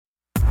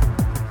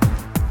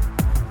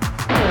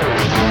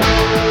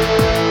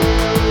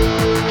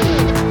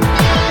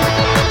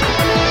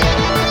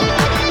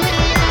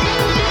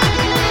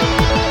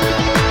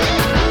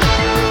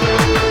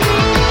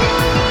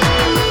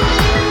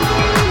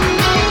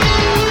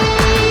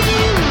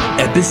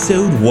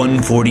Episode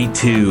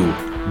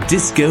 142,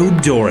 Disco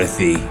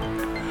Dorothy.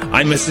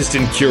 I'm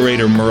Assistant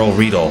Curator Merle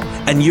Riedel,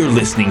 and you're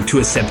listening to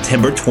a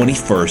September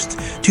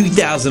 21st,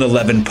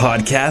 2011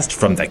 podcast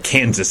from the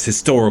Kansas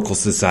Historical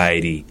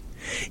Society.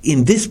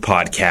 In this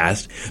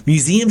podcast,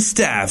 museum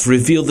staff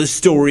reveal the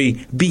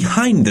story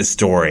behind the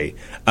story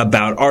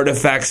about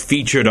artifacts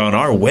featured on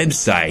our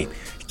website,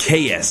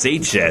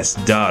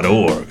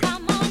 kshs.org.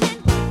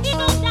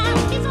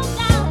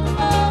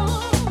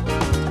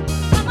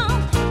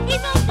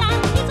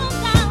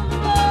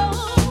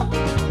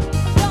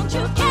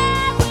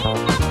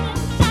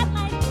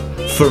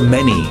 For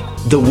many,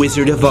 The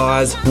Wizard of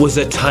Oz was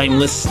a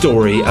timeless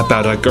story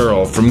about a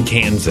girl from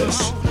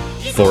Kansas.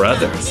 For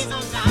others,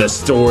 the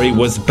story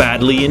was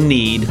badly in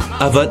need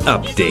of an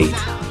update.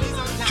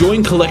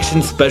 Join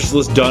collection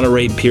specialist Donna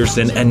Ray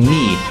Pearson and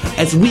me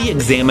as we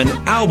examine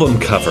album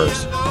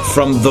covers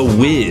from The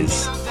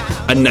Wiz,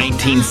 a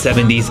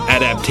 1970s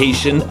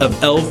adaptation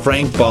of L.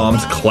 Frank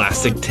Baum's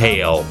classic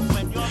tale.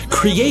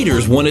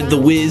 Creators wanted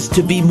The Wiz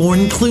to be more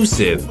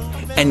inclusive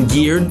and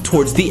geared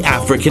towards the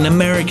African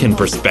American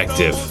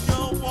perspective.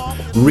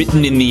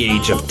 Written in the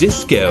age of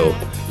disco,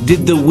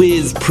 did The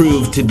Wiz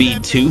prove to be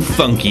too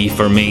funky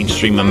for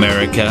mainstream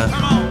America?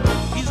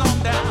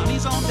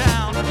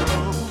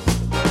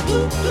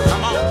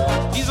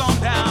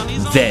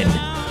 Then,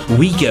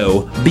 we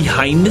go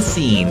behind the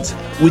scenes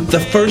with the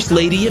First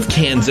Lady of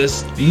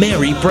Kansas,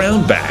 Mary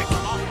Brownback,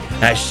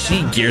 as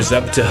she gears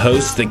up to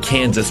host the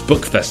Kansas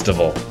Book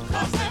Festival.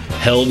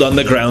 Held on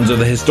the grounds of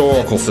the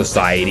Historical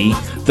Society,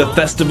 the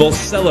festival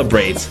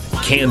celebrates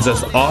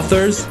Kansas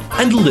authors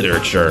and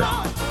literature.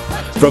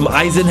 From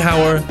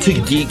Eisenhower to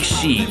Geek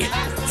Chic,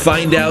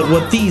 find out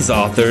what these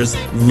authors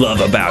love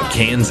about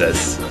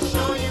Kansas.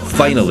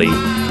 Finally,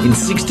 in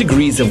 6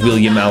 Degrees of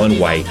William Allen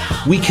White,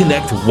 we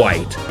connect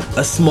White,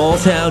 a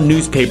small-town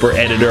newspaper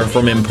editor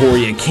from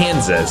Emporia,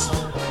 Kansas,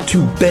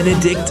 to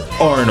Benedict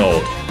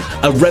Arnold,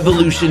 a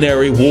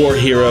Revolutionary War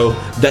hero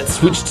that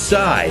switched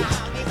sides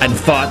and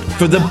fought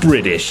for the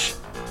British.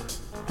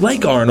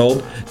 Like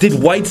Arnold,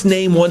 did White's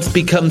name once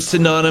become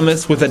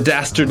synonymous with a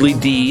dastardly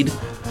deed?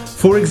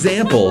 For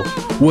example,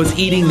 was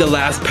eating the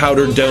last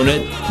powdered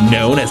donut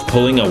known as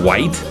pulling a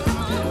White?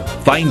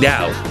 Find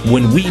out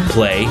when we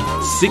play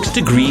 6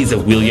 Degrees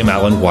of William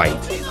Allen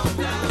White.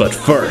 But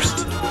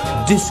first,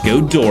 Disco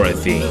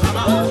Dorothy.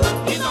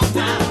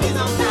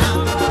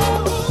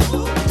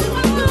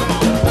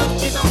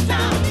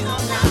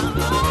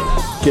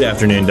 Good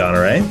afternoon,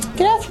 Donna Ray.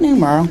 Good afternoon,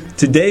 Merle.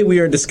 Today we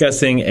are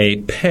discussing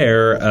a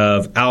pair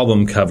of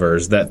album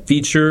covers that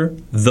feature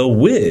The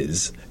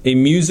Wiz, a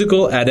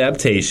musical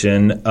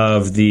adaptation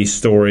of the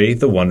story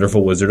The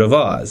Wonderful Wizard of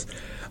Oz.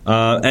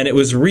 And it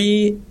was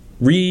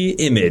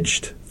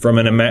re-imaged from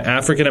an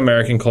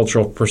African-American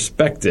cultural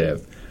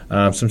perspective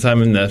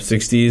sometime in the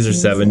 60s or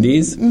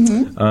 70s.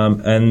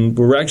 Mm-hmm. And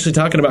we're actually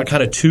talking about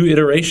kind of 2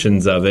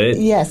 iterations of it.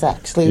 Yes,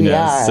 actually, we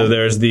are. So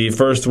there's the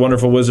first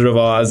Wonderful Wizard of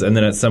Oz, and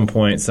then at some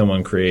point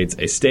someone creates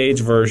a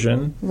stage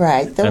version.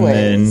 Right, The Wiz. And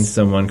then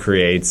someone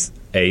creates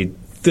a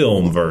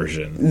film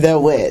version. The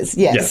Wiz,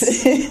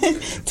 yes.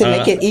 To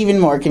make it even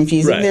more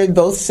confusing, right. They're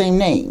both same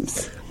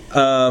names.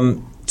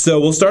 So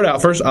we'll start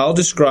out first. I'll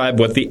describe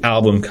what the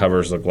album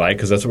covers look like,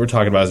 because that's what we're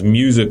talking about is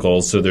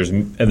musicals. So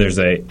there's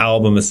a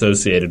album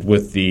associated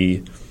with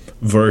the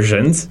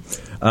versions.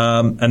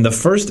 And the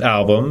first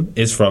album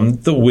is from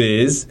The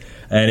Wiz,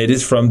 and it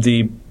is from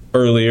the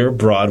earlier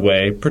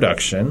Broadway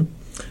production.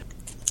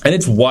 And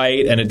it's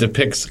white, and it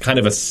depicts kind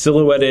of a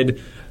silhouetted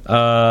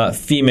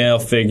female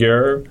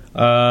figure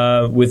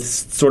with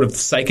sort of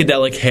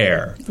psychedelic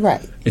hair.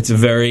 Right. It's a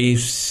very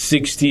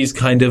 60s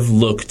kind of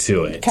look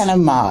to it. Kind of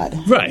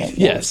mod. Right,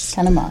 yes.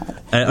 Kind of mod.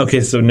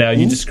 Okay, so now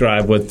you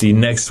describe what the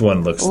next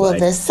one looks like. Well,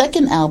 the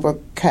second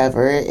album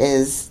cover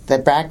is the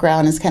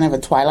background is kind of a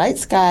twilight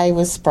sky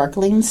with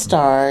sparkling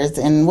stars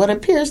and what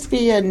appears to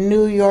be a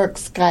New York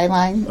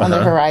skyline on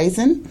the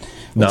horizon.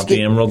 Not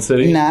the Emerald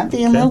City? Not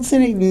the Emerald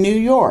City, New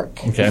York.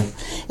 Okay.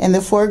 In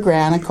the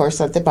foreground, of course,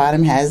 at the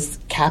bottom has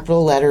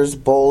capital letters,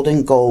 bold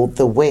and gold,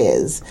 The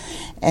Wiz.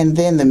 And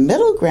then the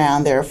middle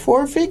ground, there are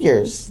 4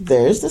 figures.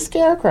 There's the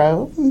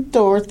Scarecrow,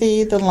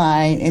 Dorothy, the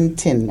Lion, and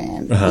Tin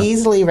Man.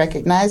 Easily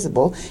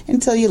recognizable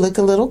until you look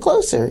a little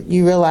closer.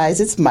 You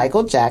realize it's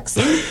Michael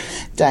Jackson,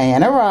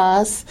 Diana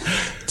Ross,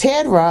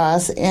 Ted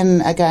Ross,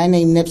 and a guy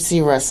named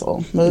Nipsey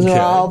Russell. Those are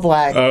all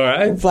black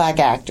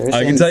actors.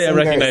 I can tell you I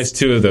recognize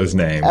 2 of those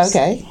names.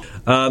 Okay.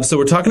 So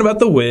we're talking about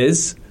The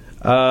Wiz,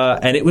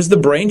 and it was the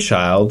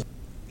brainchild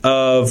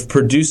of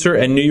producer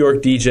and New York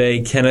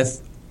DJ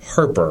Kenneth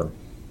Harper.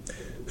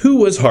 Who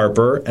was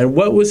Harper, and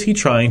what was he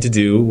trying to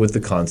do with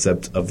the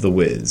concept of The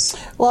Wiz?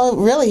 Well,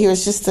 really, he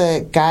was just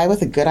a guy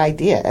with a good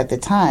idea at the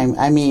time.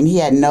 I mean, he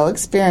had no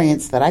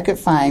experience that I could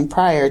find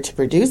prior to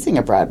producing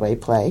a Broadway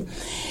play.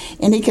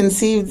 And he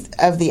conceived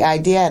of the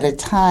idea at a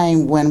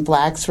time when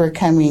blacks were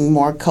becoming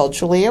more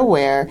culturally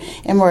aware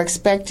and were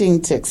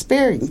expecting to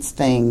experience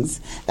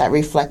things that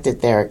reflected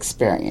their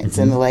experience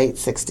in the late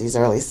 60s,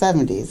 early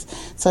 70s.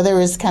 So there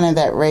was kind of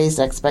that raised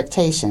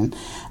expectation.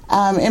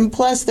 And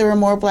plus, there were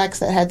more blacks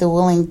that had the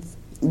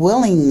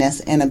willingness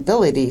and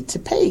ability to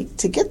pay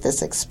to get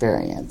this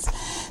experience.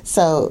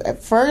 So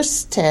at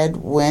first, Kenneth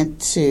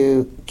went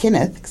to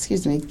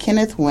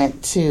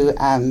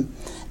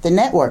the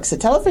networks, the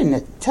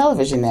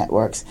television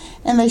networks,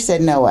 and they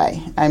said, no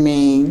way. I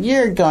mean,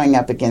 you're going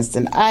up against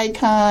an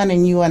icon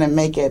and you want to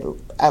make it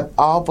an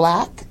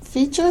all-black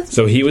feature?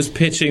 So he was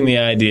pitching the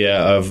idea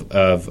of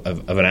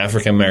an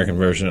African-American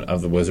version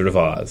of The Wizard of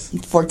Oz.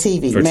 For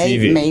TV.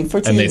 Made for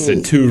TV. And they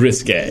said, too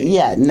risque.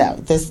 Yeah, no,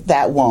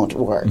 that won't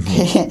work.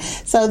 Mm-hmm.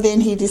 So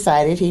then he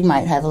decided he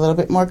might have a little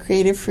bit more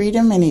creative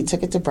freedom, and he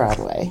took it to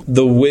Broadway.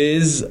 The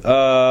Wiz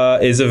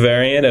is a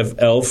variant of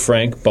L.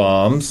 Frank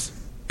Baum's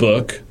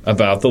book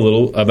about a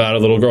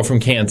little girl from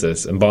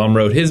Kansas. And Baum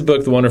wrote his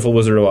book, The Wonderful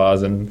Wizard of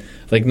Oz, in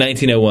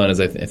 1901, is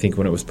I think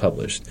when it was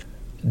published.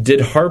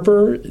 Did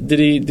Harper, did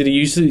he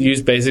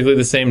use basically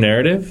the same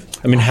narrative?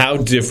 I mean, how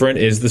different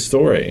is the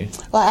story?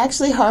 Well,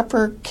 actually,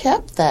 Harper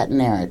kept that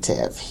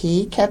narrative.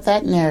 He kept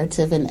that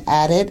narrative and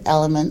added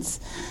elements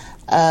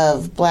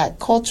of black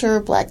culture,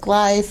 black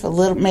life,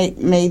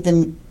 made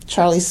them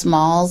Charlie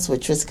Smalls,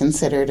 which was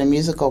considered a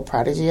musical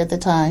prodigy at the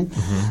time.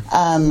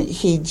 Mm-hmm.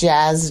 He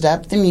jazzed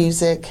up the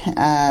music,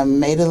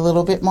 made it a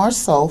little bit more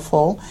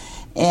soulful,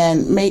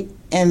 and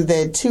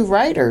the two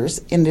writers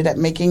ended up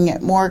making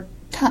it more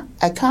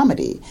a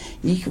comedy.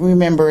 You can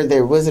remember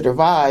The Wizard of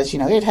Oz,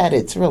 it had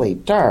its really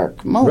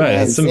dark moments. Right, it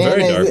had some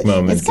very dark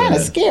moments. It's kind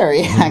of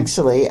scary,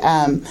 actually.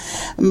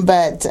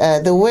 But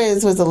The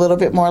Wiz was a little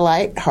bit more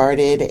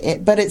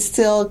lighthearted, but it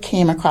still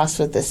came across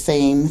with the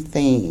same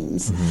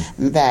themes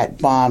that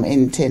Baum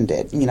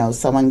intended.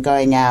 Someone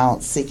going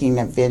out, seeking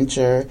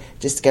adventure,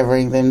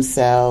 discovering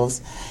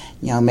themselves,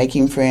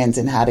 making friends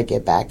and how to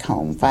get back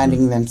home,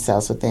 finding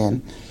themselves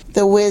within.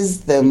 The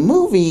Wiz, the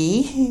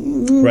movie.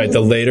 Right, the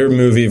later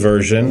movie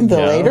version.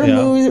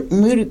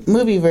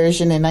 Movie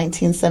version in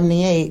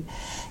 1978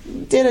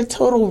 did a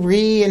total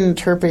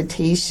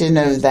reinterpretation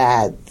of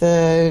that.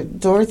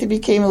 Dorothy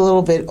became a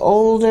little bit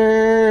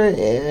older,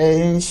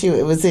 and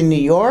it was in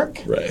New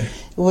York, right,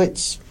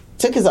 which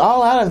took us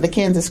all out of the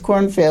Kansas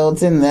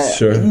cornfields and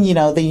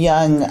the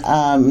young,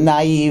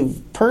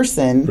 naive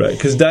person. Right,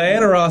 because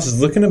Diana Ross is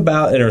looking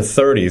about in her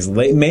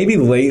 30s, maybe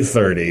late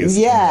 30s.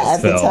 Yeah,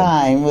 at the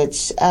time,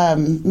 which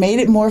made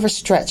it more of a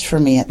stretch for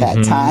me at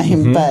that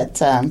time. But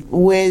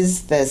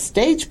Wiz, the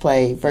stage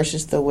play,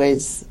 versus the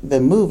Wiz, the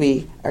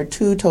movie, are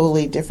two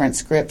totally different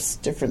scripts,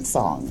 different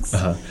songs.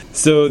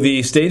 So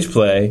the stage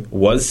play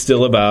was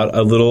still about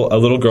a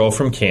little girl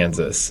from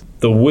Kansas.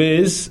 The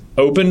Wiz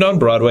opened on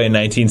Broadway in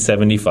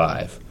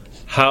 1975.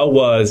 How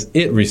was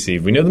it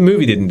received? We know the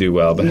movie didn't do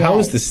well, but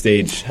how did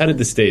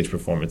the stage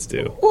performance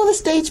do? Well, the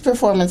stage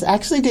performance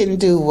actually didn't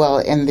do well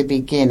in the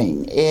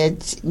beginning.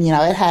 It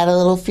had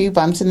a few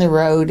bumps in the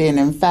road, and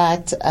in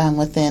fact,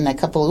 within a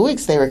couple of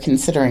weeks, they were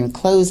considering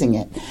closing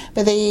it.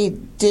 But they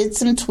did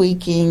some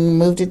tweaking,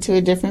 moved it to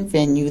a different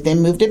venue, then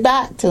moved it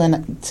back to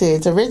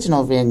its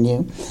original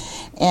venue.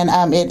 And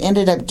it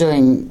ended up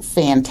doing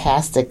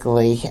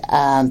fantastically.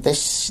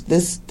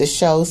 The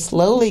show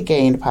slowly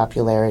gained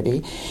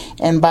popularity,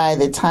 and by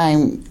the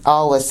time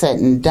all was said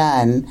and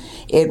done,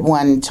 it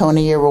won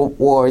Tony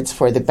Awards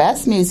for the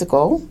Best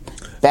Musical,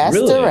 Best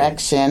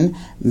Direction,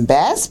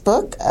 Best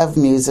Book of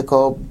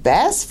Musical,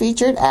 Best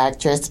Featured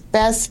Actress,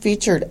 Best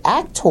Featured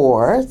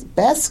Actor,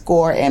 Best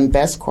Score, and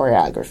Best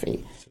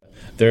Choreography.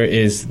 There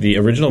is the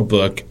original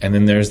book, and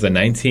then there's the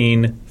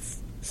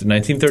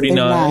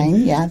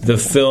 1939. The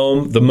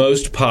film, the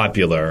most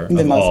popular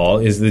of all,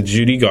 is the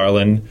Judy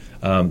Garland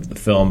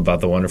film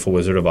about the Wonderful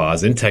Wizard of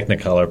Oz in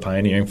Technicolor,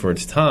 pioneering for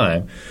its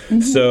time.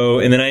 So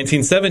in the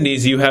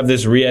 1970s, you have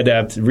this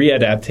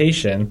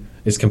readaptation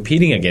is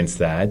competing against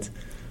that,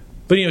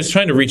 but it's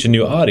trying to reach a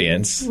new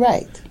audience.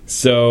 Right.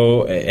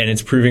 So, and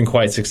it's proving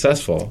quite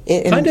successful,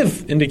 kind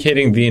of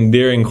indicating the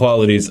endearing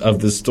qualities of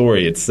the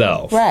story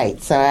itself. Right.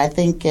 So I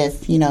think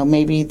if,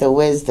 maybe The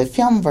Wiz, the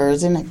film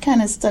version, it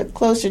kind of stuck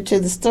closer to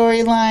the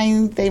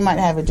storyline, they might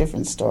have a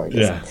different story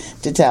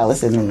to tell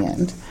us in the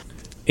end.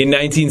 In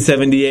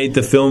 1978,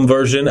 the film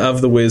version of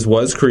The Wiz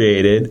was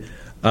created.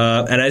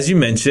 And as you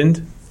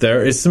mentioned,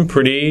 there is some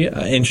pretty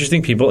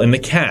interesting people in the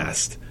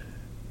cast.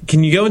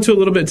 Can you go into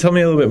tell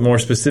me a little bit more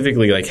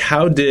specifically, like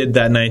how did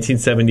that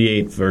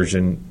 1978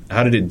 version,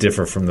 how did it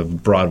differ from the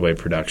Broadway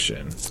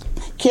production?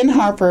 Ken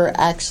Harper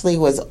actually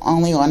was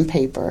only on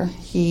paper.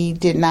 He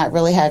did not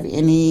really have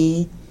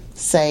any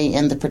say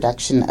in the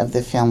production of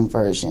the film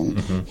version.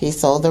 He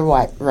sold the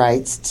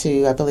rights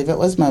to, I believe it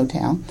was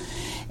Motown,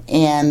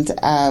 and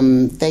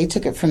they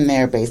took it from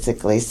there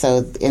basically.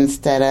 So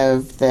instead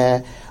of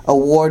the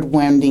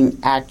award-winning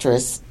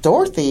actress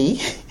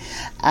Dorothy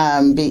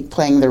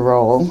playing the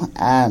role,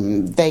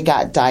 they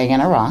got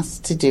Diana Ross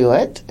to do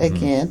it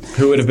again.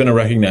 Who would have been a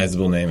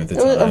recognizable name at the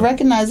time. A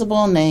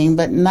recognizable name,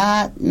 but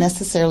not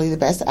necessarily the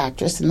best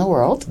actress in the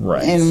world.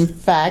 Right. In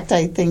fact,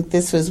 I think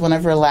this was one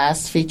of her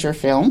last feature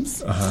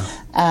films.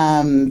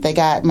 They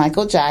got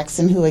Michael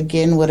Jackson, who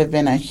again would have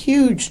been a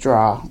huge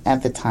draw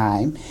at the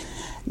time.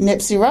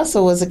 Nipsey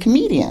Russell was a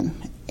comedian.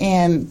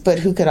 but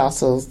who could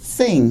also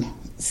sing.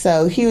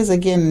 So he was,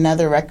 again,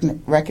 another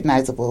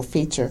recognizable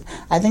feature.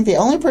 I think the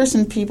only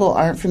person people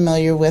aren't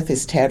familiar with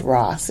is Ted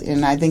Ross,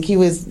 and I think he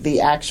was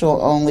the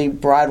actual only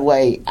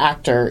Broadway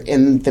actor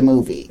in the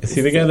movie. Is he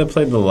the guy that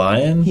played the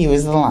lion? He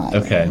was the lion.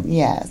 Okay.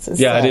 Yes.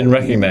 Yeah, so, I didn't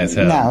recognize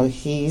him. No,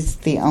 he's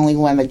the only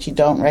one that you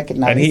don't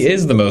recognize. And he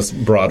is the most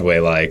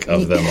Broadway-like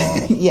of them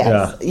all.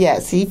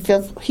 Yes. He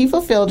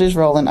fulfilled his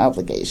role and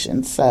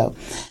obligation. So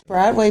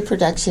Broadway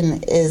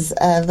production is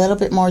a little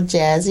bit more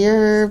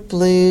jazzier,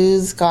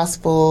 blues,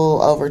 gospel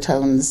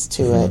overtones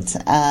to it.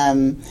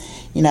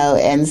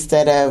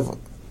 Instead of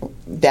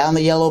down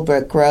the yellow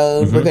brick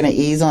road, we're going to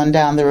ease on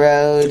down the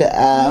road.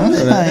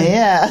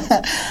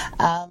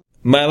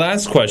 My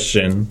last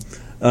question.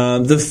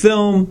 The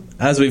film,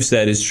 as we've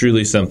said, is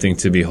truly something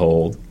to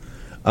behold.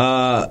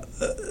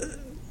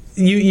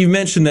 You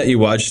mentioned that you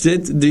watched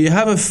it. Do you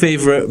have a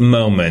favorite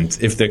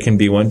moment, if there can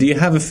be one? Do you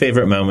have a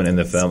favorite moment in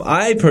the film?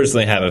 I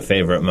personally have a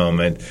favorite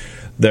moment.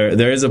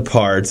 There is a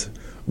part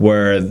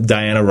where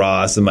Diana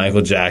Ross and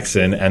Michael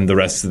Jackson and the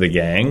rest of the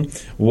gang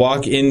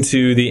walk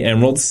into the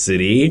Emerald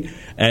City,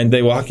 and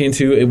they walk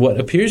into what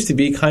appears to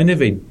be kind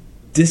of a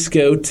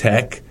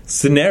discotheque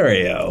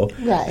scenario.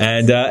 Right.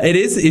 And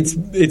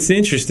it's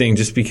interesting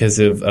just because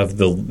of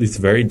it's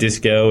very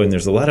disco, and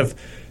there's a lot of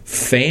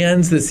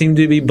fans that seem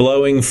to be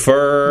blowing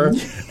fur,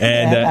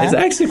 and it's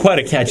actually quite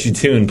a catchy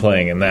tune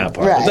playing in that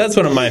part. Right. But that's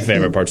one of my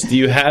favorite parts. Do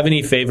you have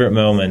any favorite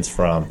moments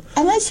from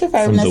I'm not sure if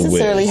I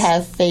necessarily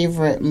have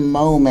favorite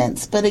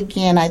moments, but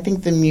again, I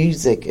think the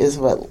music is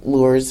what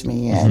lures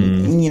me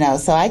in.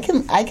 So I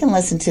can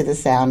listen to the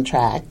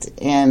soundtrack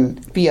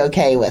and be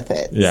okay with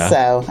it. Yeah.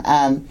 So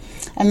I'm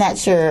not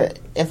sure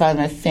if I'm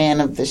a fan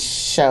of the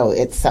show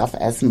itself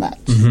as much.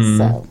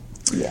 So.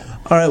 Yeah.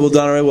 All right. Well,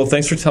 Donna Ray,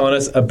 thanks for telling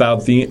us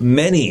about the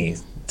many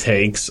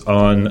takes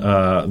on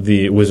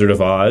The Wizard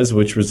of Oz,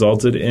 which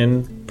resulted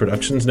in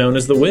productions known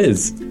as The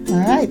Wiz. All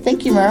right.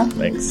 Thank you, Merle.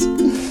 Thanks.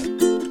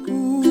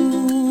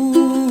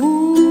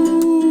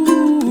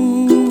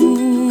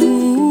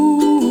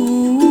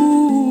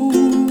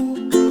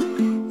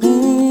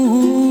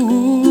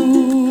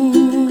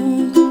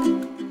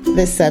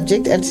 The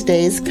subject of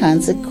today's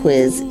concert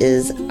quiz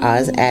is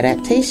Oz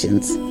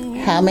adaptations.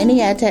 How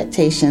many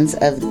adaptations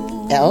of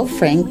L.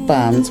 Frank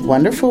Baum's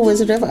Wonderful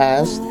Wizard of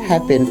Oz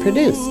have been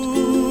produced?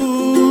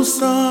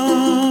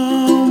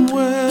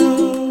 Somewhere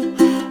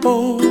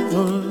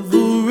over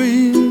the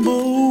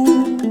rainbow,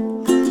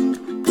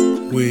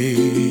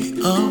 way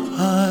up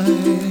high.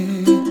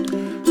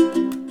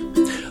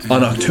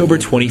 On October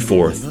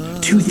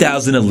 24th,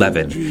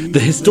 2011, the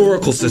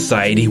Historical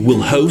Society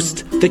will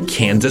host the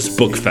Kansas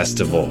Book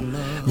Festival.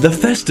 The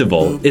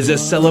festival is a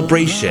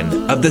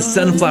celebration of the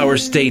Sunflower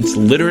State's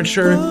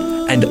literature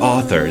and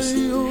authors,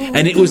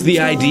 and it was the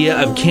idea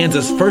of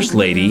Kansas First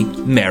Lady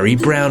Mary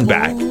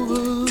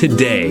Brownback.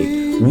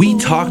 Today, we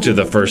talk to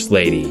the First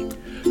Lady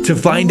to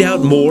find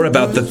out more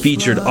about the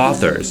featured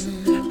authors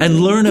and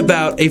learn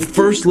about a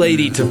First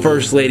Lady to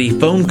First Lady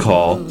phone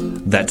call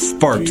that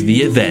sparked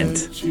the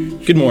event.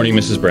 Good morning,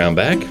 Mrs.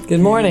 Brownback.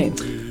 Good morning.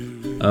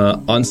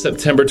 On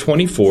September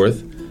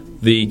 24th,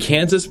 the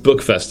Kansas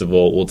Book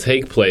Festival will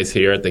take place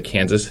here at the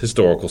Kansas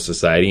Historical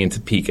Society in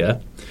Topeka.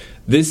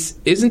 This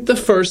isn't the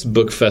first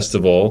book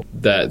festival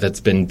that's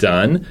been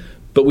done,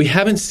 but we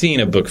haven't seen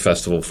a book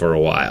festival for a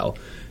while.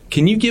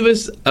 Can you give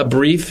us a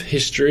brief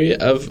history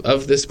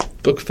of this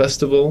book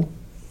festival?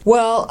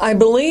 Well, I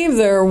believe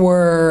there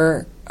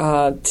were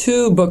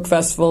 2 book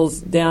festivals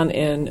down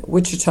in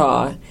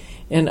Wichita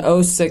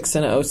in 06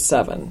 and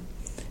 07.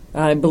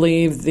 I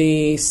believe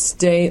the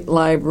State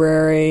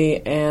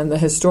Library and the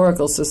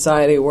Historical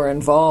Society were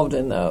involved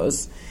in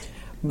those.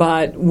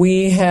 But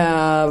we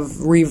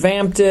have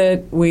revamped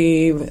it.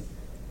 We've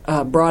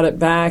brought it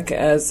back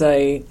as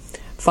a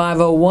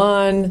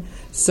 501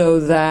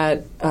 so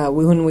that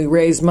when we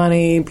raise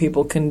money,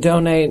 people can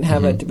donate and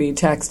have it to be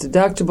tax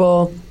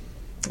deductible.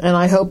 And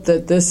I hope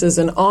that this is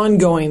an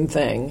ongoing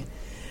thing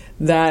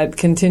that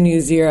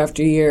continues year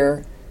after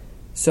year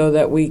so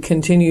that we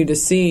continue to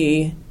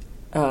see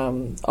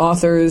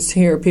authors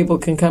here. People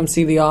can come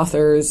see the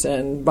authors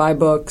and buy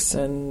books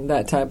and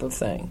that type of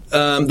thing.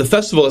 The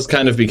festival has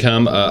kind of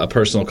become a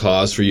personal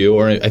cause for you,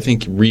 or I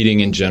think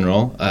reading in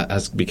general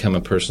has become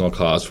a personal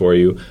cause for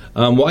you.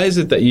 Why is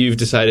it that you've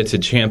decided to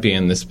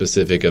champion this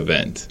specific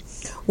event?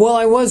 Well,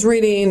 I was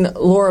reading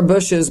Laura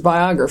Bush's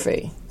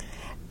biography,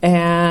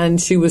 and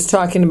she was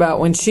talking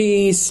about when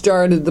she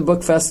started the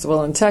book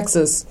festival in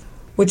Texas,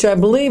 which I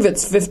believe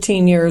it's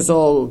 15 years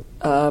old,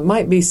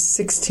 might be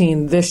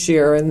 16 this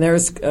year, and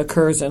theirs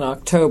occurs in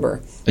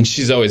October. And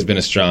she's always been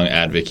a strong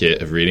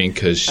advocate of reading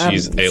because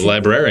she's a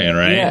librarian,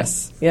 right?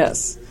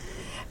 Yes.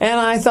 And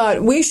I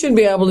thought we should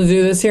be able to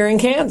do this here in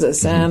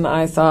Kansas, and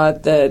I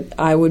thought that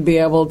I would be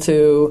able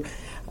to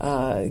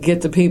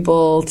get the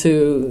people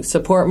to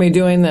support me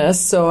doing this,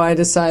 so I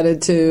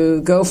decided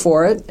to go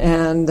for it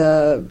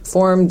and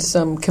formed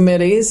some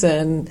committees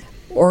and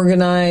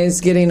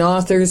organized getting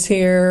authors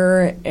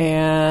here,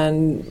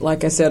 and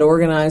like I said,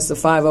 organized the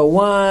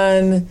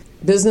 501,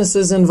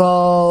 businesses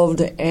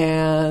involved,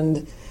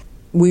 and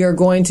we are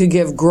going to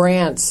give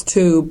grants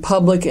to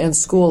public and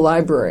school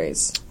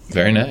libraries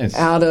Very nice.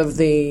 out of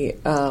the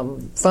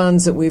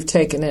funds that we've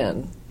taken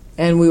in.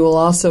 And we will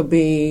also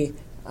be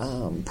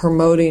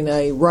promoting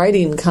a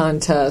writing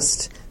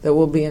contest that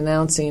we'll be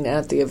announcing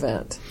at the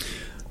event.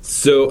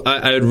 So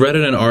I had read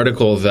in an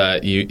article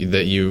that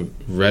you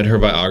read her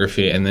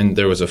biography, and then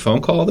there was a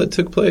phone call that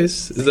took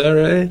place. Is that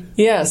right?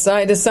 Yes,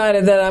 I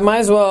decided that I might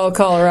as well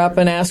call her up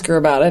and ask her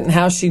about it and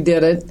how she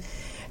did it.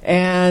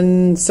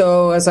 And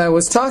so as I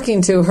was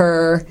talking to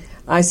her,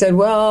 I said,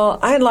 well,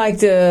 I'd like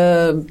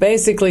to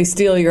basically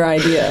steal your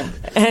idea.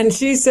 And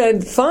she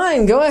said,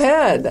 fine, go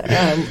ahead.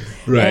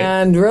 Right.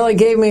 And really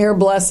gave me her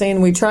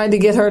blessing. We tried to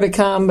get her to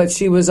come, but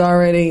she was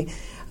already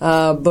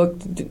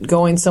booked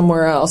going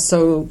somewhere else,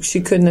 so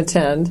she couldn't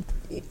attend.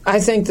 I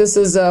think this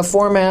is a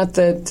format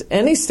that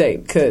any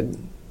state could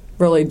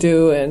really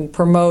do and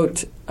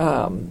promote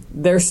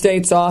their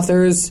state's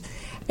authors,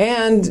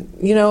 and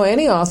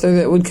any author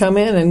that would come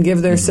in and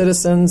give their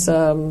citizens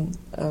a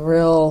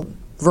real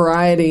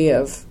variety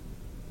of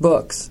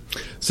books.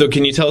 So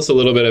can you tell us a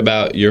little bit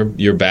about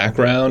your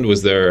background?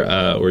 Was there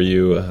were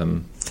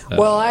you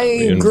well,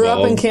 I grew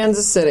up in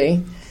Kansas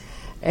City,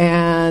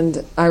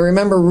 and I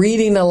remember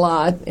reading a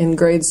lot in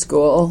grade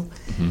school.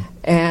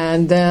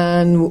 And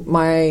then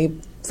my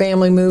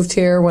family moved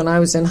here when I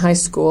was in high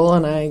school,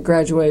 and I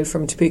graduated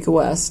from Topeka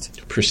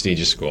West.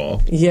 Prestigious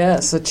school.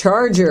 Yes, a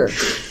Charger.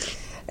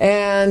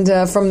 And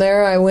from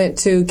there I went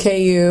to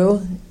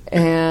KU,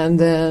 and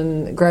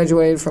then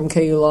graduated from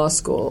KU Law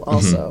School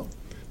also.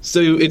 So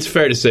it's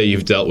fair to say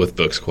you've dealt with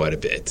books quite a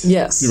bit.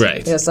 Yes.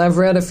 Right. Yes, I've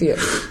read a few.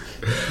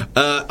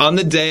 On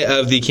the day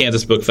of the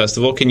Kansas Book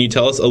Festival, can you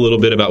tell us a little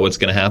bit about what's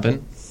going to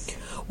happen?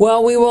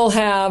 Well, we will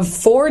have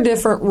 4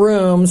 different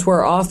rooms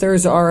where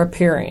authors are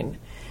appearing.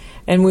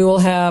 And we will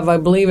have, I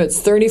believe it's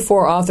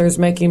 34 authors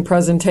making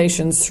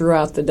presentations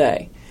throughout the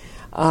day.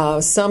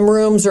 Some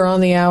rooms are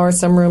on the hour,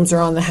 some rooms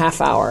are on the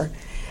half hour.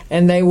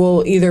 And they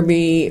will either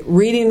be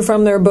reading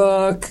from their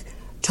book,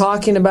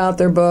 talking about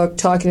their book,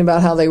 talking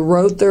about how they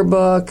wrote their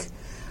book,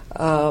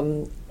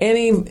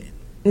 any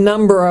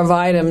number of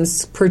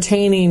items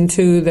pertaining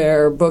to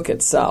their book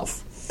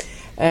itself.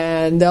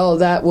 And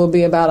that will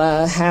be about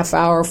a half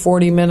hour,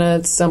 40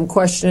 minutes, some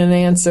question and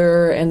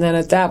answer, and then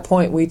at that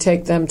point we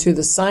take them to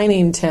the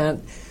signing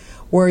tent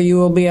where you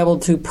will be able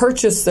to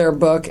purchase their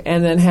book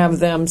and then have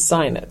them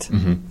sign it.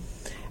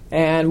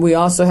 And we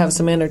also have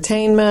some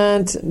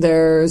entertainment.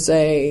 There's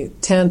a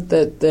tent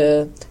that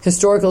the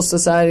Historical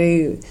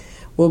Society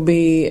will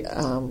be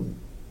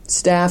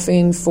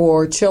staffing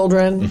for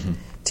children,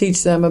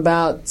 teach them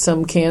about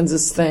some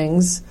Kansas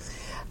things.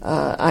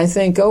 I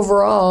think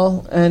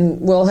overall, and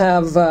we'll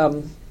have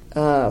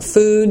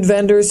food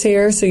vendors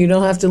here, so you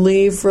don't have to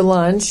leave for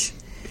lunch.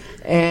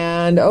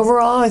 And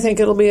overall, I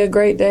think it'll be a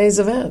great day's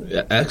event.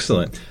 Yeah,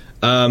 excellent.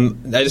 I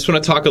just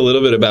want to talk a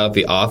little bit about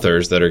the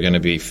authors that are going to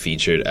be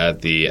featured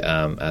at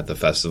the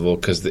festival,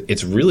 because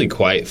it's really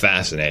quite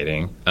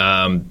fascinating.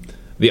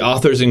 The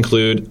authors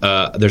include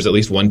there's at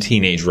least one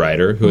teenage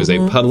writer who is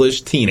a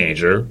published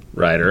teenager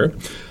writer.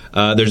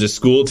 There's a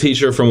school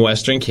teacher from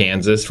Western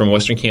Kansas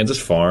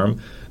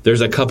Farm.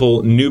 There's a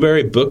couple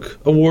Newbery Book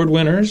Award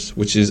winners,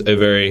 which is a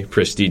very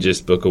prestigious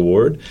book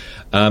award.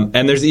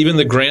 And there's even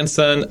the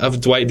grandson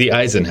of Dwight D.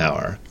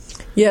 Eisenhower.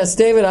 Yes,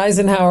 David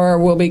Eisenhower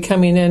will be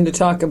coming in to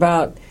talk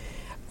about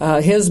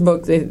his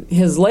book,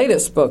 his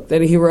latest book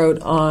that he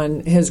wrote on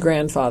his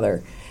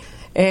grandfather.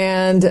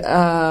 And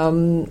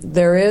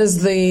there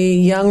is the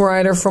young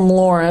writer from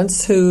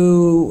Lawrence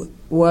who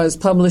was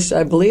published,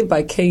 I believe,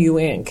 by KU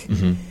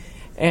Inc.,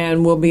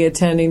 and will be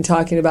attending,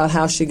 talking about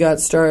how she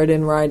got started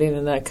in writing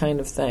and that kind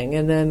of thing.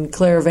 And then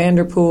Claire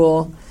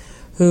Vanderpool,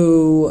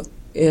 who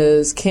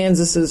is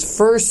Kansas's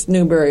first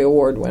Newbery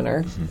Award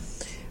winner,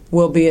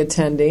 will be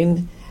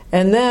attending.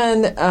 And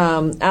then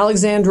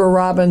Alexandra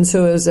Robbins,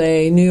 who is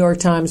a New York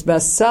Times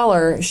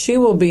bestseller, she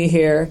will be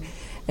here.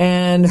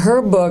 And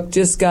her book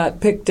just got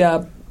picked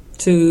up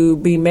to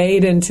be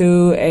made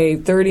into a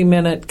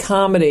 30-minute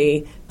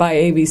comedy by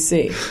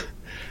ABC.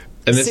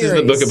 And this is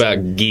the book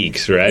about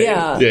geeks, right?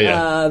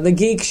 Yeah. The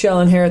geek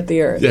shall inherit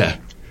the earth. Yeah.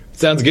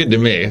 Sounds good to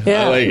me.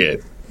 Yeah. I like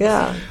it.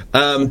 Yeah.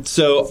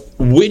 So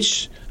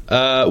which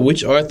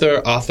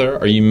author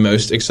are you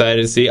most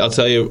excited to see? I'll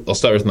tell you, I'll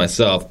start with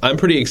myself. I'm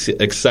pretty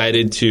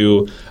excited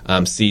to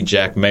see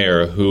Jack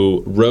Mayer,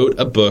 who wrote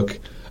a book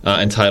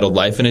entitled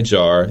Life in a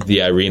Jar, the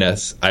Irina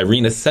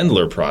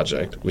Sendler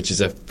Project, which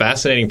is a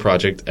fascinating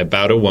project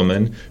about a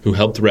woman who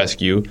helped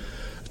rescue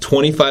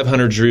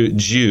 2,500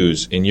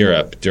 Jews in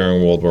Europe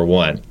during World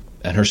War I.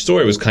 And her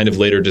story was kind of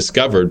later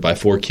discovered by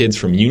 4 kids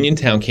from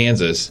Uniontown,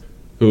 Kansas,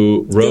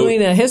 who wrote...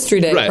 Doing a History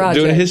Day project.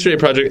 Doing a History Day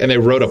project, and they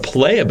wrote a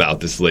play about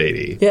this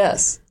lady.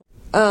 Yes.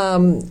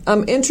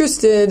 I'm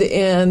interested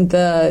in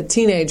the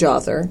teenage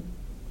author.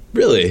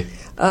 Really?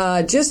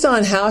 Just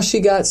on how she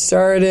got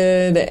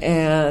started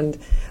and,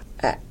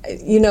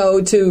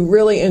 to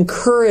really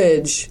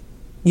encourage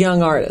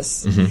young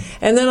artists.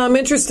 And then I'm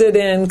interested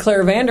in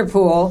Claire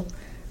Vanderpool,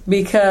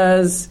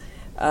 because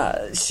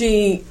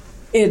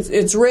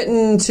it's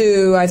written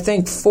to, I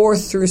think,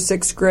 4th through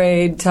 6th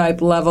grade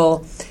type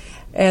level.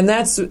 And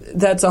that's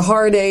a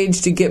hard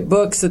age to get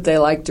books that they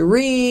like to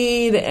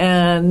read.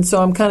 And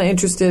so I'm kind of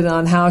interested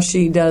on how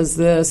she does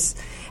this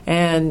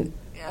and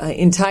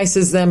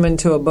entices them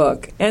into a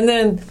book. And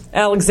then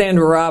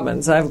Alexandra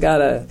Robbins. I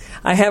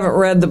haven't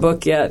read the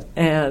book yet,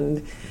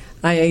 and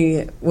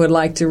I would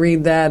like to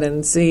read that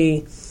and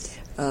see.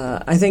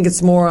 I think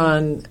it's more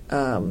on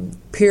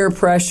peer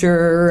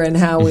pressure and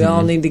how we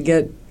all need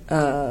to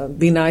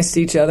be nice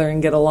to each other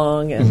and get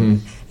along,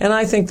 and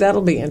I think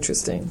that'll be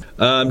interesting.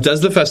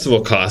 Does the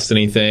festival cost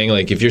anything?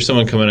 Like, if you're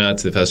someone coming out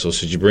to the festival,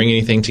 should you bring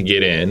anything to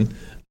get in?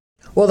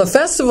 Well, the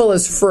festival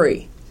is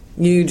free.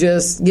 You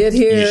just get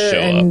here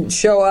and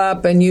show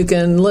up, and you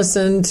can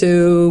listen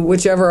to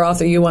whichever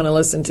author you want to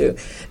listen to.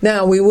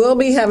 Now, we will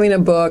be having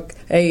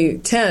a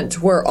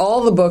tent where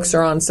all the books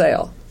are on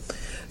sale.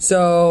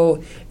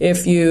 So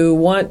if you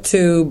want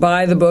to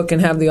buy the book and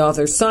have the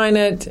author sign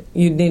it,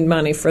 you'd need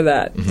money for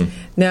that.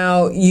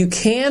 Now, you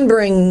can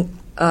bring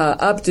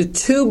up to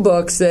 2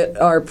 books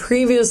that are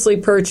previously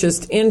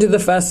purchased into the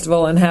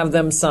festival and have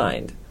them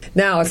signed.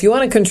 Now, if you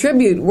want to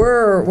contribute,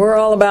 we're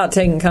all about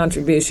taking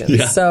contributions.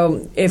 Yeah.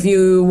 So if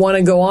you want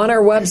to go on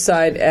our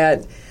website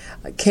at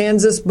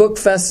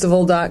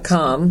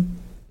kansasbookfestival.com,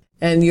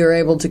 and you're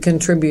able to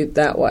contribute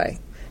that way.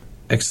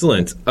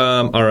 Excellent.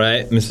 All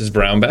right, Mrs.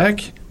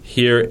 Brownback,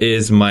 here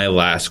is my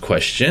last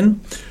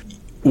question.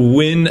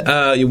 When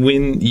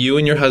you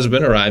and your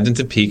husband arrived in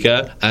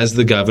Topeka as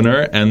the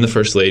governor and the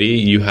first lady,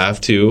 you have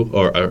to,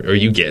 or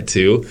you get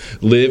to,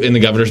 live in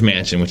the governor's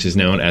mansion, which is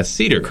known as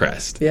Cedar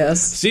Crest.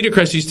 Yes. Cedar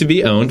Crest used to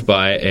be owned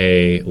by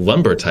a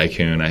lumber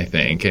tycoon, I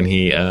think, and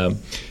he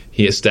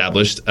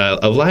established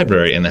a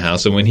library in the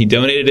house. And when he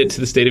donated it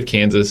to the state of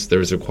Kansas, there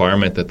was a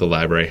requirement that the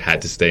library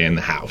had to stay in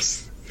the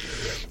house.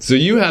 So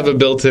you have a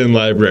built-in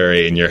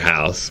library in your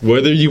house,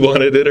 whether you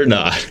wanted it or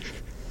not.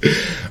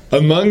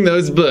 Among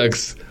those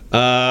books,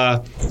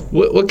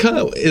 what kind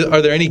of,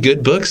 are there any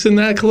good books in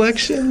that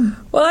collection?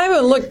 Well, I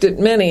haven't looked at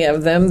many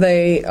of them.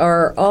 They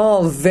are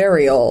all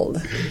very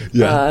old.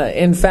 Yeah.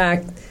 In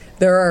fact,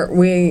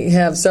 we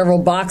have several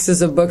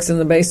boxes of books in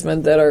the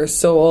basement that are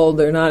so old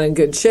they're not in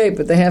good shape,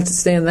 but they have to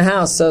stay in the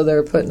house, so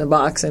they're put in a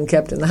box and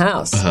kept in the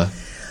house.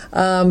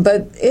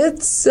 But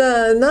it's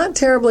not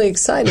terribly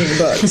exciting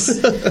books.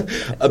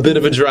 A bit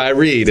of a dry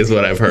read is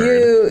what I've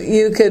heard.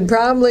 You could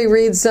probably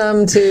read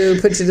some to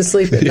put you to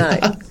sleep at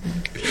night.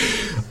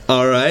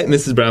 All right,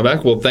 Mrs.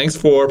 Brownback. Well, thanks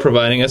for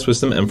providing us with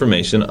some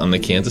information on the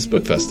Kansas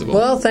Book Festival.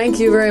 Well, thank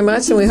you very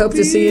much, and we hope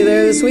to see you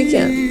there this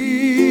weekend.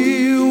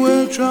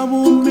 Where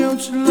trouble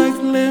melts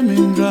like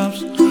lemon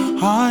drops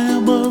high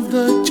above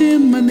the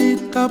chimney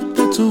top,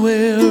 that's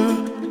where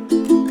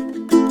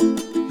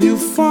you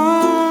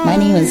find. My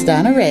name is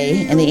Donna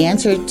Ray, and the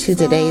answer to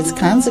today's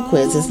Kansa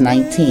quiz is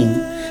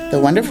 19. The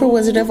Wonderful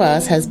Wizard of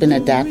Oz has been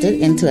adapted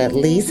into at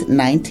least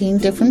 19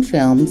 different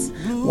films,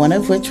 one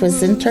of which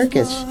was in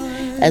Turkish.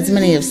 As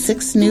many as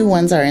 6 new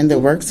ones are in the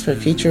works for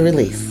future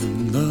release.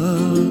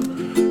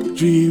 The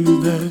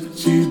dream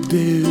that you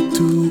did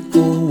to,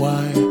 oh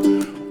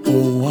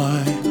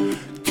why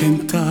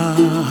can't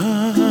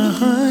I?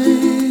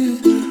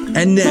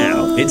 And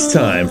now it's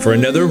time for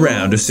another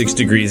round of 6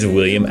 Degrees of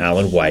William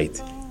Allen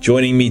White.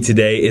 Joining me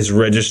today is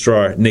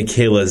Registrar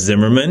Nikayla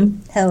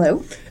Zimmerman.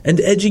 Hello. And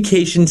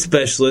Education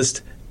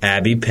Specialist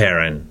Abby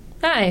Perrin.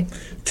 Hi.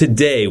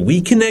 Today,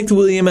 we connect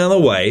William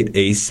Allen White,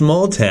 a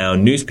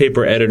small-town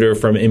newspaper editor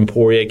from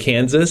Emporia,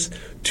 Kansas,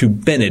 to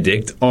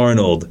Benedict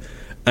Arnold,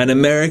 an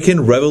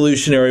American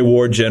Revolutionary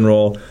War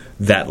general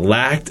that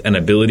lacked an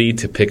ability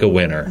to pick a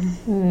winner.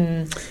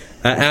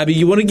 Abby,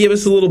 you want to give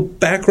us a little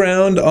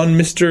background on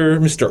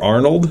Mr.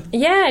 Arnold?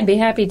 Yeah, I'd be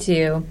happy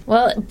to.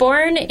 Well,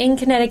 born in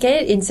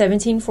Connecticut in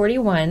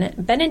 1741,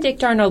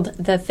 Benedict Arnold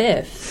V.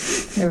 There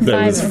were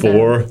 5 was of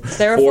four. Them.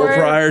 There were four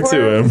prior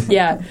to him.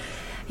 Yeah.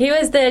 He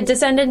was the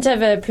descendant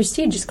of a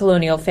prestigious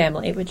colonial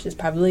family, which is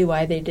probably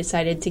why they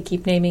decided to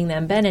keep naming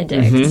them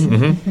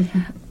Benedict.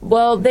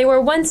 Well, they were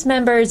once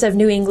members of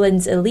New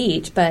England's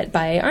elite, but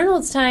by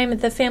Arnold's time,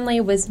 the family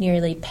was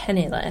nearly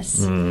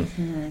penniless.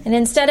 And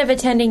instead of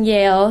attending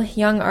Yale,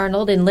 young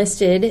Arnold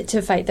enlisted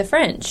to fight the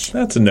French.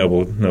 That's a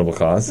noble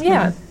cause.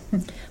 Yeah.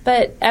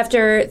 But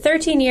after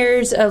 13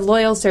 years of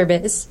loyal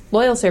service,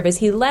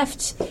 he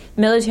left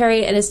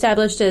military and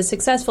established a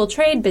successful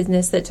trade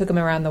business that took him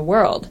around the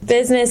world.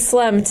 Business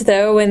slumped,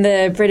 though, when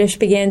the British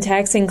began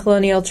taxing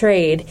colonial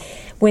trade.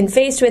 When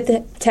faced with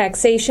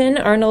taxation,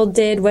 Arnold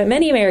did what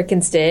many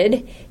Americans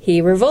did.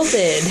 He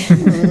revolted.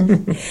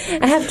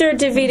 After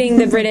defeating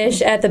the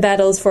British at the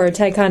battles for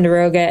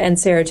Ticonderoga and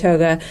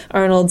Saratoga,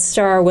 Arnold's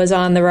star was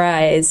on the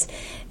rise.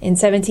 In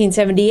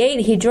 1778,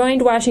 he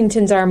joined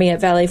Washington's army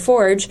at Valley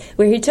Forge,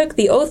 where he took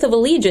the oath of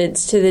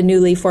allegiance to the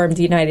newly formed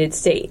United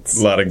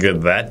States. A lot of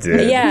good that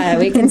did. Yeah,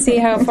 we can see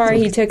how far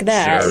he took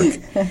that.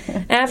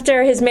 Sure.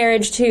 After his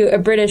marriage to a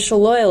British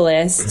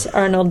loyalist,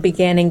 Arnold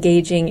began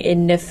engaging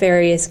in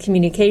nefarious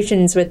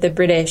communications with the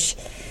British.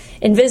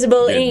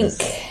 Invisible Goodness.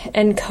 ink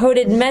and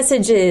coded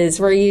messages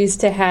were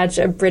used to hatch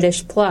a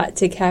British plot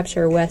to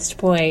capture West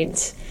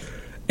Point.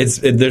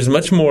 There's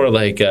much more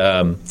like,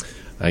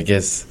 I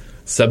guess,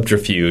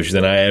 subterfuge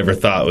than I ever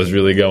thought was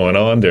really going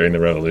on during the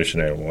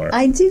Revolutionary War.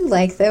 I do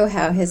like, though,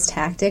 how his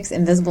tactics,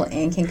 invisible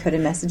ink and coded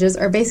messages,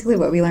 are basically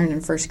what we learned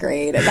in first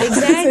grade. About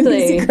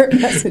Exactly.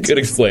 secret messages. Could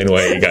explain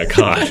why he got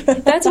caught.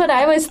 That's what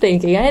I was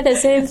thinking. I had the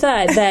same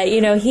thought that,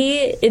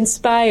 he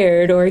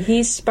inspired or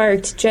he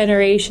sparked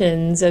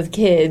generations of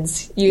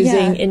kids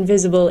using Yeah.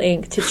 invisible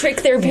ink to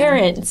trick their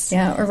parents.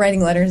 Yeah, or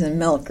writing letters in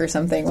milk or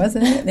something,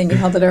 wasn't it? Then you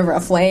held it over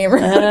a flame.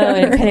 Oh,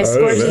 it kind of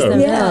scorches know. the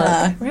milk.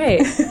 Yeah.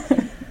 Right.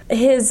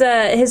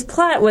 His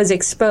plot was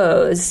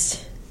exposed,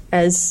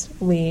 as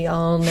we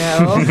all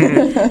know,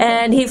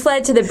 and he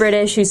fled to the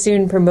British, who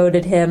soon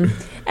promoted him.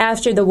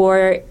 After the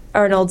war,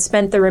 Arnold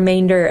spent the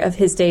remainder of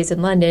his days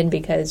in London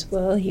because,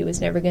 well, he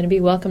was never going to be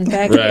welcomed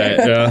back Right,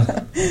 here.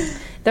 yeah.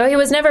 Though he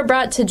was never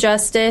brought to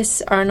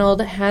justice, Arnold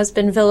has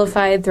been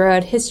vilified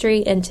throughout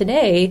history, and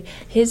today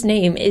his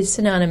name is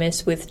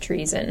synonymous with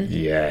treason.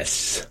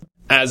 Yes.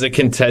 As a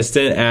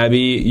contestant,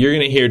 Abby, you're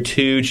going to hear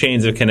two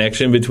chains of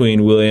connection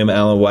between William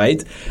Allen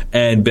White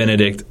and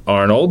Benedict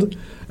Arnold.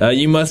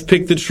 You must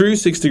pick the true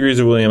 6 degrees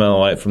of William Allen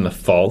White from the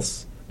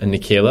false. And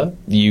Nikayla,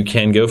 you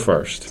can go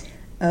first.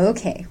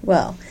 Okay,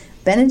 well,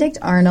 Benedict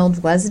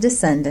Arnold was a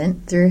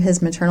descendant through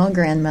his maternal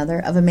grandmother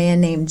of a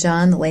man named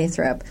John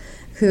Lathrop,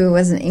 who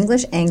was an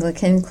English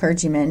Anglican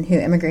clergyman who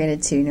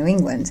immigrated to New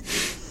England.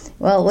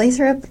 Well,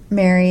 Lathrop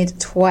married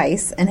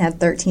twice and had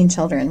 13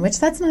 children,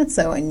 which that's not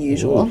so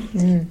unusual.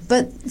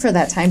 But for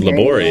that time period.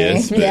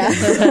 Laborious,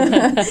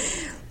 anyway. but-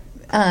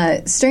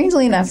 Yeah.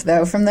 Strangely enough,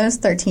 though, from those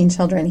 13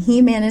 children,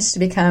 he managed to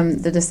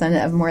become the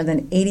descendant of more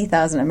than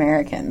 80,000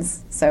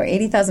 Americans. So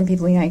 80,000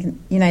 people in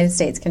the United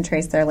States can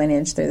trace their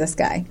lineage through this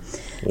guy.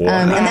 Wow.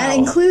 And that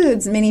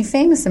includes many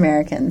famous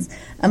Americans.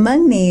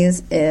 Among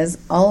these is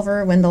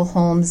Oliver Wendell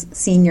Holmes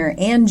Sr.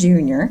 and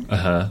Jr.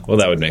 Uh-huh. Well,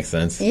 that would make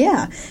sense.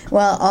 Yeah.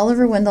 Well,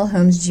 Oliver Wendell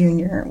Holmes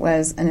Jr.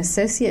 was an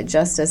Associate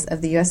Justice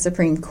of the U.S.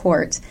 Supreme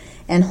Court,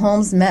 and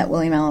Holmes met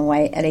William Allen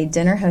White at a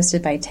dinner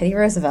hosted by Teddy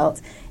Roosevelt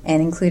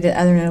and included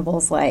other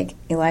notables like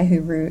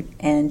Elihu Root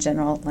and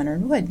General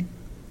Leonard Wood.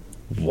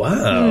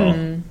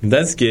 Wow.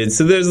 That's good.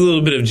 So there's a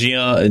little bit of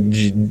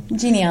Genealogy.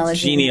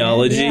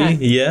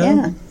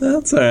 Yeah.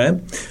 That's all right.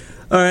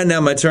 All right,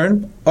 now my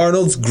turn.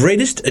 Arnold's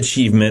greatest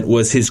achievement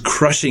was his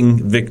crushing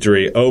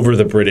victory over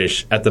the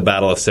British at the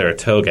Battle of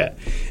Saratoga.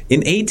 In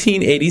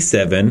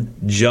 1887,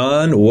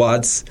 John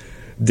Watts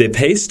de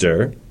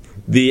Peyster,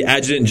 the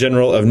Adjutant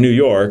General of New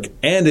York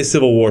and a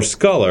Civil War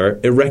scholar,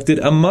 erected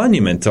a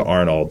monument to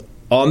Arnold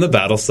on the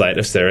battle site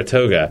of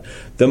Saratoga.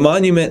 The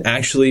monument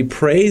actually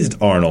praised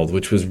Arnold,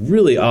 which was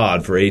really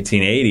odd for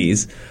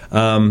 1880s,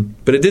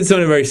 but it did so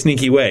in a very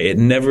sneaky way. It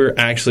never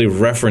actually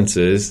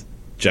references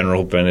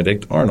General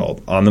Benedict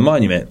Arnold on the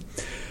monument.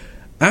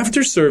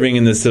 After serving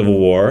in the Civil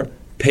War,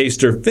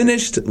 Peyster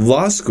finished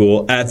law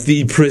school at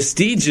the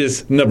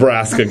prestigious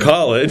Nebraska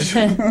College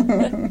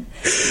in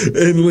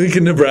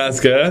Lincoln,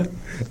 Nebraska.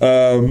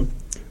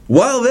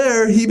 While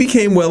there, he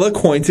became well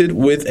acquainted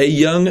with a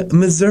young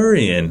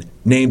Missourian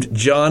named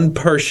John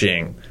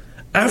Pershing.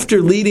 After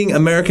leading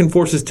American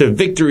forces to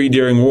victory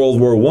during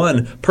World War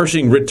I,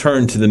 Pershing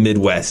returned to the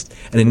Midwest,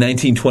 and in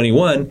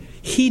 1921,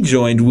 he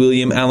joined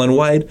William Allen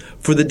White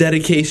for the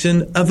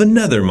dedication of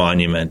another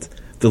monument,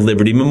 the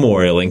Liberty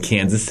Memorial in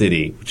Kansas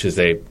City, which is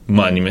a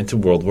monument to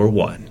World War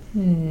I.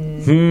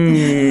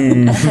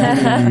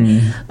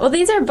 Well,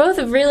 these are both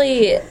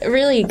really,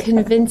 really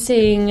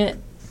convincing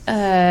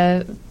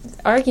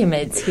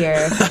arguments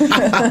here.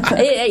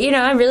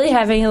 I'm really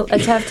having a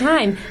tough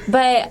time.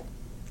 But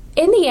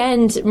in the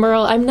end,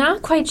 Merle, I'm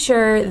not quite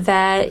sure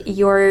that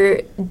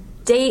your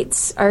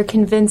dates are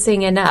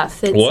convincing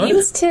enough.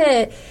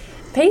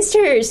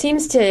 Peyster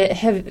seems to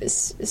have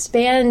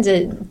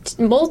spanned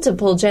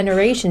multiple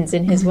generations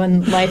in his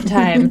one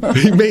lifetime.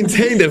 He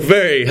maintained a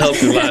very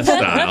healthy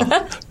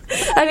lifestyle.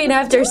 I mean,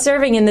 after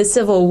serving in the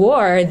Civil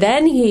War,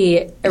 then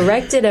he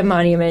erected a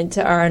monument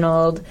to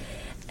Arnold,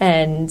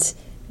 and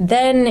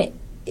then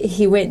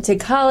he went to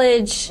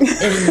college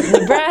in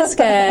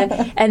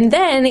Nebraska, and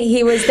then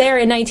he was there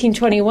in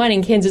 1921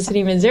 in Kansas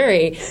City,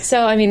 Missouri.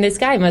 So, I mean, this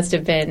guy must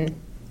have been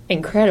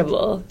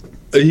incredible.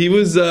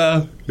 Mine's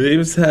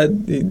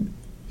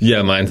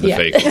the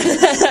fake one.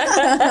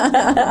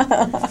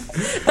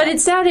 But it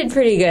sounded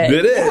pretty good.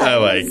 Did it? I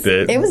liked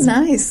it. It was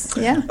nice,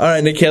 yeah. All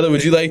right, Nikayla,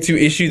 would you like to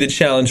issue the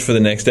challenge for the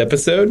next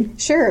episode?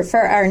 Sure.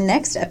 For our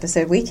next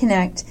episode, we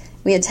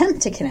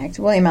attempt to connect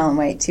William Allen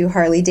White to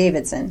Harley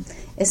Davidson.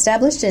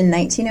 Established in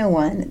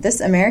 1901, this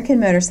American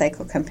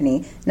motorcycle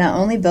company not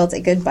only built a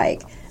good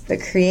bike,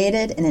 but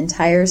created an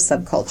entire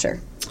subculture.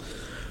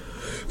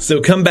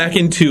 So come back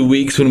in 2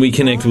 weeks when we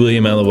connect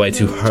William Allen White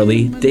to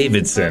Harley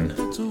Davidson.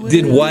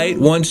 Did White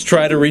once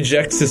try to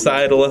reject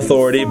societal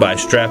authority by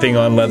strapping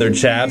on leather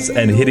chaps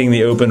and hitting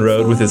the open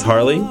road with his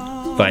Harley?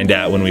 Find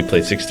out when we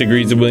play 6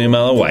 Degrees of William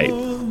Allen White.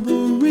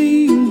 The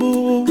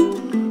rainbow,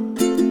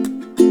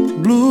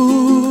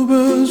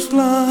 bluebirds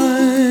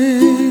fly.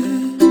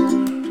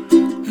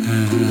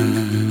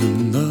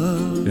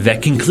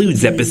 That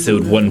concludes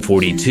episode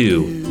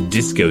 142,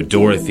 Disco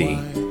Dorothy.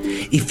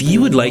 If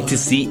you would like to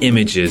see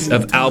images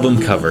of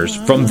album covers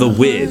from The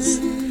Wiz,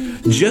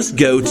 just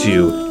go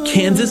to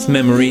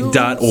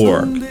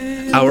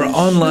kansasmemory.org, our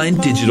online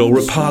digital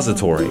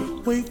repository.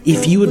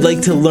 If you would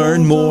like to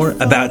learn more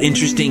about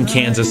interesting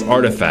Kansas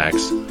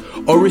artifacts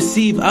or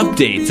receive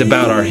updates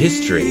about our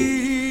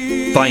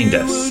history, find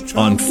us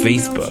on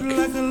Facebook.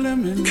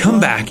 Come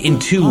back in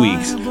 2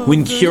 weeks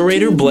when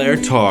Curator Blair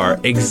Tarr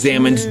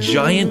examines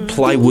giant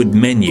plywood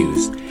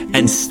menus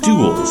and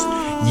stools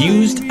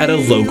used at a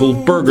local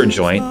burger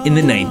joint in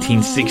the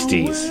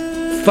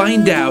 1960s.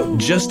 Find out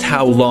just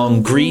how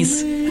long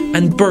grease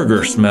and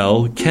burger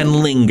smell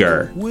can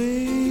linger.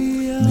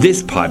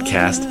 This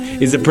podcast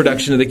is a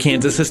production of the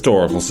Kansas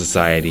Historical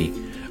Society.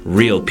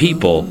 Real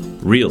people,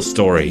 real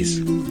stories.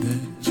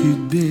 That you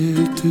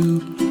dare to,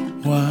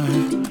 why,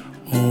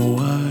 oh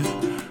why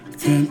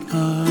can't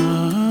I?